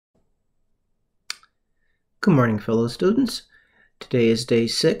Good morning, fellow students. Today is day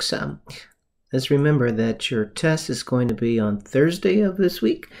 6. Let's remember that your test is going to be on Thursday of this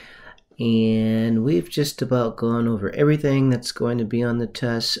week, and we've just about gone over everything that's going to be on the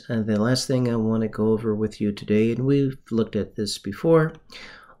test. The last thing I want to go over with you today, and we've looked at this before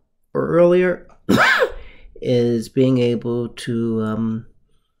or earlier, is being able to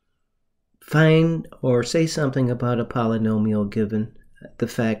find or say something about a polynomial given the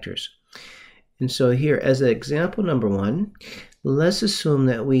factors. And so here, as an example number 1, let's assume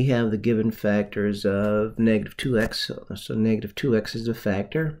that we have the given factors of negative 2x. So negative 2x is a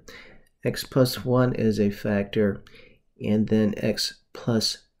factor, x plus 1 is a factor, and then x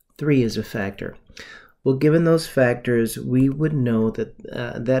plus 3 is a factor. Well, given those factors, we would know that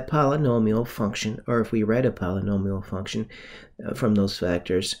that polynomial function, or if we write a polynomial function from those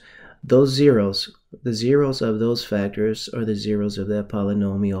factors, those zeros, the zeros of those factors are the zeros of that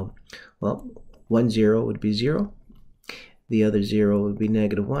polynomial. Well, one 0 would be 0, the other 0 would be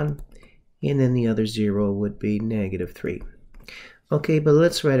negative 1, and then the other 0 would be negative 3. Okay, but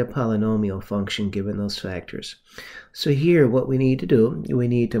let's write a polynomial function given those factors. So here what we need to do, we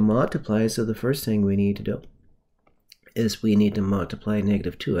need to multiply. So the first thing we need to do is we need to multiply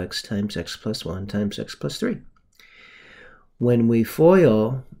negative 2x times x plus 1 times x plus 3. When we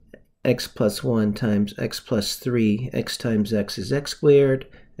FOIL x plus 1 times x plus 3, x times x is x squared,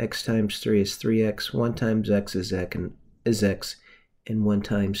 x times 3 is 3x, 1 times x is x, and 1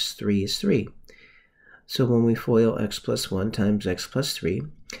 times 3 is 3. So when we FOIL x plus 1 times x plus 3,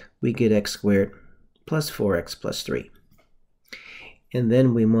 we get x squared plus 4x plus 3. And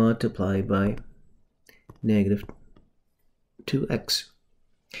then we multiply by negative 2x.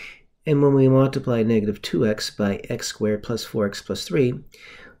 And when we multiply negative 2x by x squared plus 4x plus 3,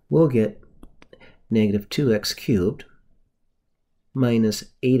 we'll get negative 2x cubed minus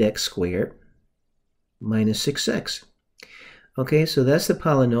 8x squared minus 6x. Okay, so that's the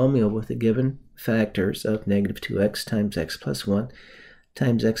polynomial with the given factors of negative 2x times x plus 1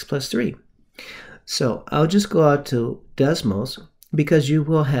 times x plus 3. So I'll just go out to decimals because you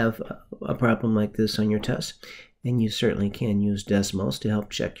will have a problem like this on your test, and you certainly can use decimals to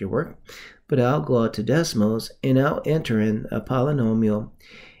help check your work. But I'll go out to decimals and I'll enter in a polynomial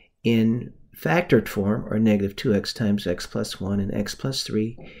in factored form, or negative 2x times x plus 1 and x plus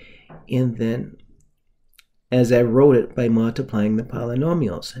 3, and then as I wrote it by multiplying the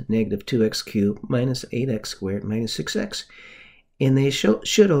polynomials, negative 2x cubed minus 8x squared minus 6x, and they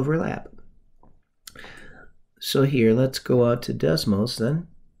should overlap. So here, let's go out to decimals then,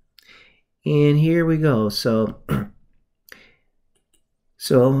 and here we go. So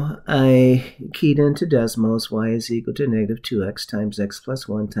I keyed into decimals, y is equal to negative 2x times x plus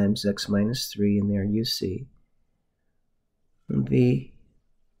 1 times x minus 3, and there you see the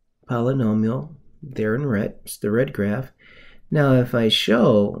polynomial there in red. It's the red graph. Now if I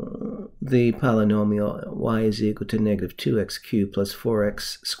show the polynomial y is equal to negative 2x cubed plus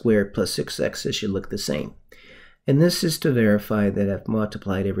 4x squared plus 6x, it should look the same. And this is to verify that I've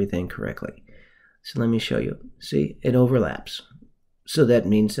multiplied everything correctly. So let me show you. See, it overlaps. So that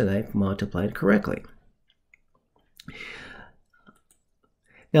means that I've multiplied correctly.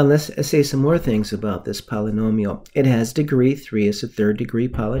 Now let's say some more things about this polynomial. It has degree 3. It's a third degree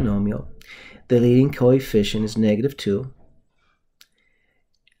polynomial. The leading coefficient is negative 2.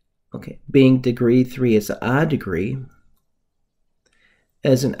 Okay, being degree 3, it's an odd degree.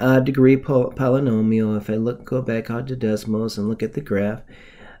 As an odd degree polynomial, if I go back out to decimals and look at the graph,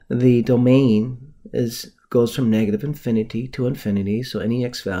 the domain goes from negative infinity to infinity, so any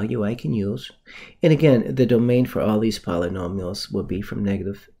x value I can use. And again, the domain for all these polynomials will be from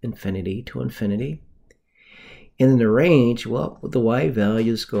negative infinity to infinity. And in the range, well, the y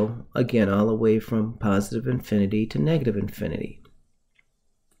values go, again, all the way from positive infinity to negative infinity.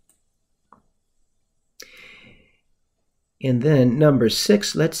 And then number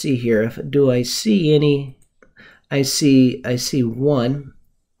 6, let's see here. Do I see any? I see one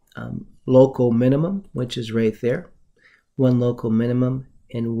local minimum, which is right there. One local minimum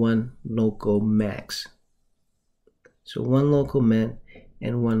and one local max. So one local min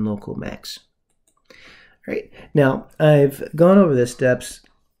and one local max. All right. Now I've gone over the steps,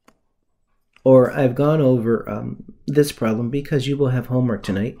 or I've gone over this problem because you will have homework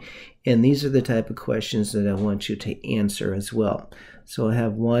tonight, and these are the type of questions that I want you to answer as well. So I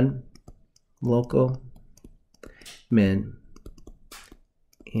have one local min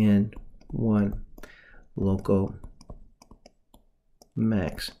and one local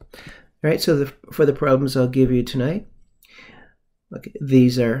max. All right, so for the problems I'll give you tonight, okay,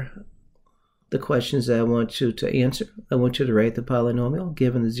 these are the questions that I want you to answer. I want you to write the polynomial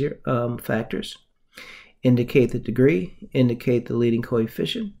given the factors. indicate the degree, indicate the leading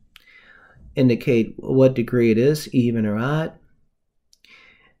coefficient, indicate what degree it is, even or odd.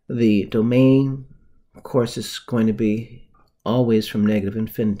 The domain, of course, is going to be always from negative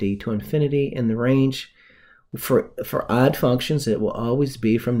infinity to infinity, and the range for odd functions, it will always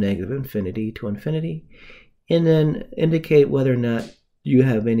be from negative infinity to infinity. And then indicate whether or not you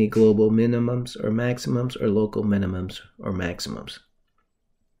have any global minimums or maximums or local minimums or maximums.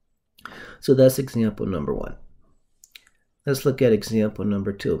 So that's example number 1. Let's look at example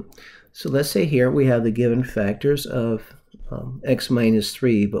number 2. So let's say here we have the given factors of x minus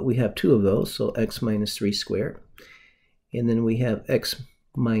 3, but we have 2 of those, so x minus 3 squared. And then we have x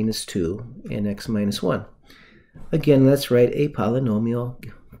minus 2 and x minus 1. Again, let's write a polynomial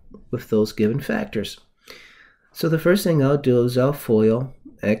with those given factors. So the first thing I'll do is I'll FOIL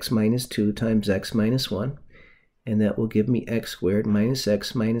x minus 2 times x minus 1, and that will give me x squared minus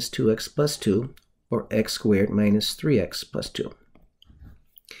x minus 2x plus 2, or x squared minus 3x plus 2.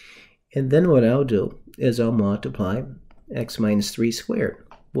 And then what I'll do is I'll multiply x minus 3 squared.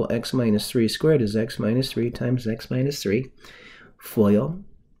 Well, x minus 3 squared is x minus 3 times x minus 3. FOIL.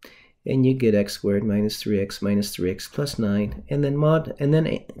 And you get x squared minus 3x plus 9, and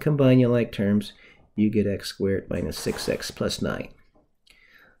then combine your like terms, you get x squared minus 6x plus 9.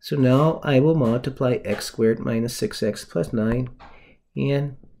 So now I will multiply x squared minus 6x plus 9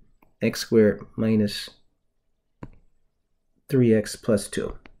 and x squared minus 3x plus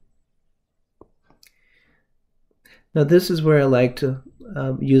 2. Now this is where I like to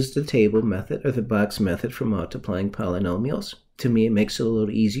use the table method or the box method for multiplying polynomials. To me, it makes it a little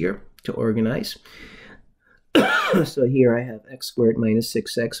easier to organize. So here I have x squared minus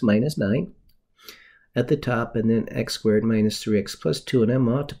 6x minus 9 at the top, and then x squared minus 3x plus 2, and I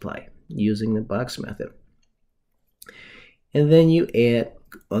multiply using the box method. And then you add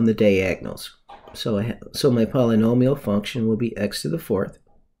on the diagonals. So my polynomial function will be x to the 4th,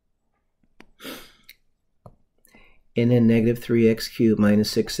 and then negative 3x cubed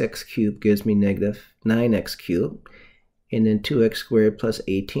minus 6x cubed gives me negative 9x cubed. And then 2x squared plus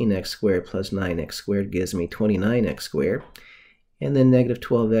 18x squared plus 9x squared gives me 29x squared. And then negative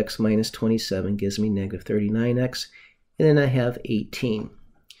 12x minus 27 gives me negative 39x. And then I have 18.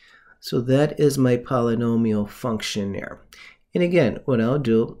 So that is my polynomial function there. And again, what I'll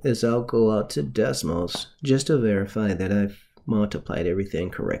do is I'll go out to decimals just to verify that I've multiplied everything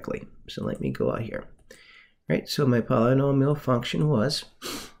correctly. So let me go out here. Right, so my polynomial function was,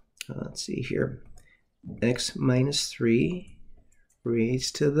 let's see here, x minus 3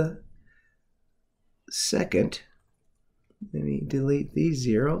 raised to the 2nd. Let me delete these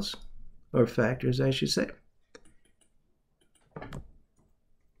zeros, or factors I should say.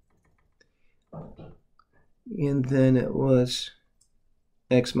 And then it was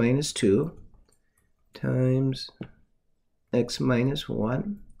x minus 2 times x minus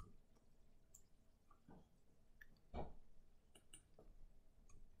 1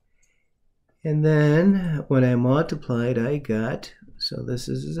 and then when I multiplied, I got, so this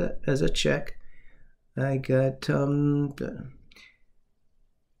is as a check, I got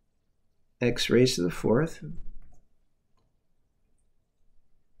x raised to the 4th,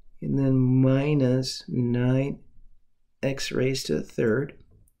 and then minus 9x raised to the 3rd,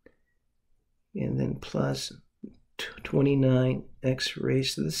 and then plus 29x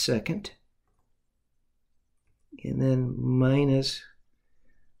raised to the 2nd, and then minus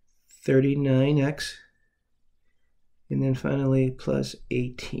 39x, and then finally plus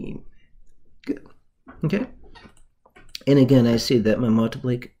 18. Good. Okay. And again, I see that my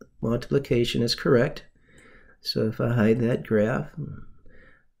multiplication is correct. So if I hide that graph,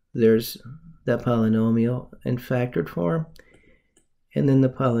 there's that polynomial in factored form, and then the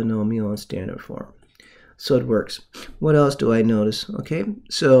polynomial in standard form. So it works. What else do I notice? Okay,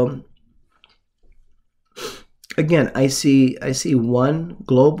 so again, I see one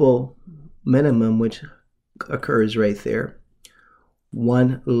global minimum which occurs right there,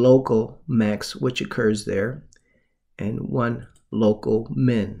 one local max which occurs there, and one local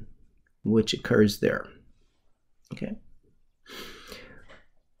min which occurs there. Okay,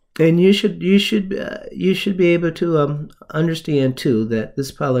 and you should be able to understand too that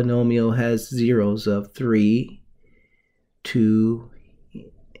this polynomial has zeros of 3, 2,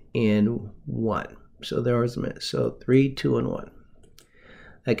 and 1. So there was 3, 2, and 1.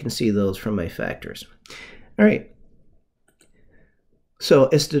 I can see those from my factors. All right. So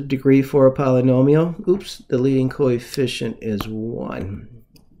it's the degree for a polynomial. Oops, the leading coefficient is 1.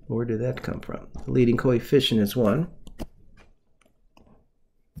 Where did that come from? The leading coefficient is 1.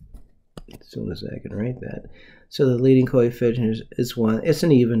 As soon as I can write that. So the leading coefficient is 1. It's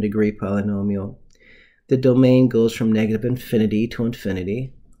an even degree polynomial. the domain goes from negative infinity to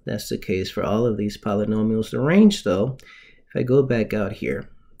infinity. That's the case for all of these polynomials. The range, though, if I go back out here,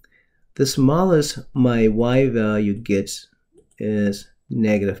 the smallest my y value gets is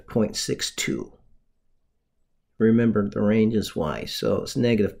negative 0.62. Remember, the range is y, so it's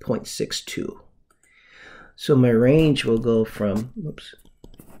negative 0.62. So my range will go from,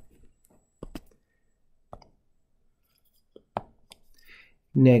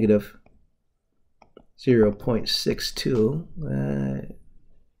 negative 0.62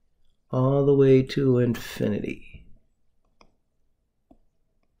 all the way to infinity.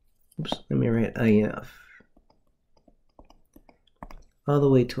 Let me write IF. All the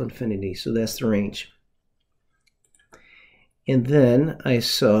way to infinity, so that's the range. And then I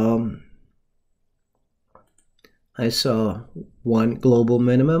saw one global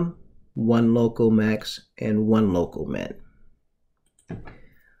minimum, one local max, and one local min.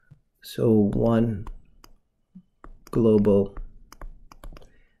 So one global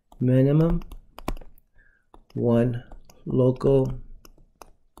minimum, one local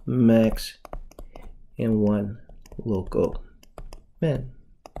max, and one local min.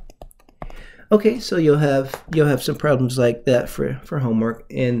 Okay, so you'll have some problems like that for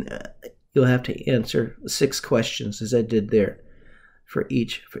homework, and you'll have to answer 6 questions as I did there for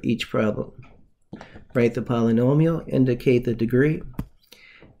each problem. Write the polynomial, indicate the degree,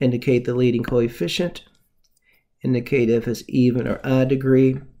 indicate the leading coefficient, indicate if it's even or odd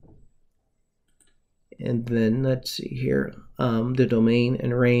degree, and then let's see here, the domain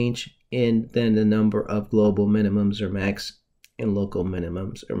and range, and then the number of global minimums or max and local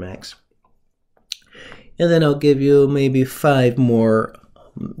minimums or max. And then I'll give you maybe 5 more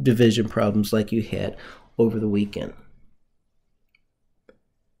division problems like you had over the weekend.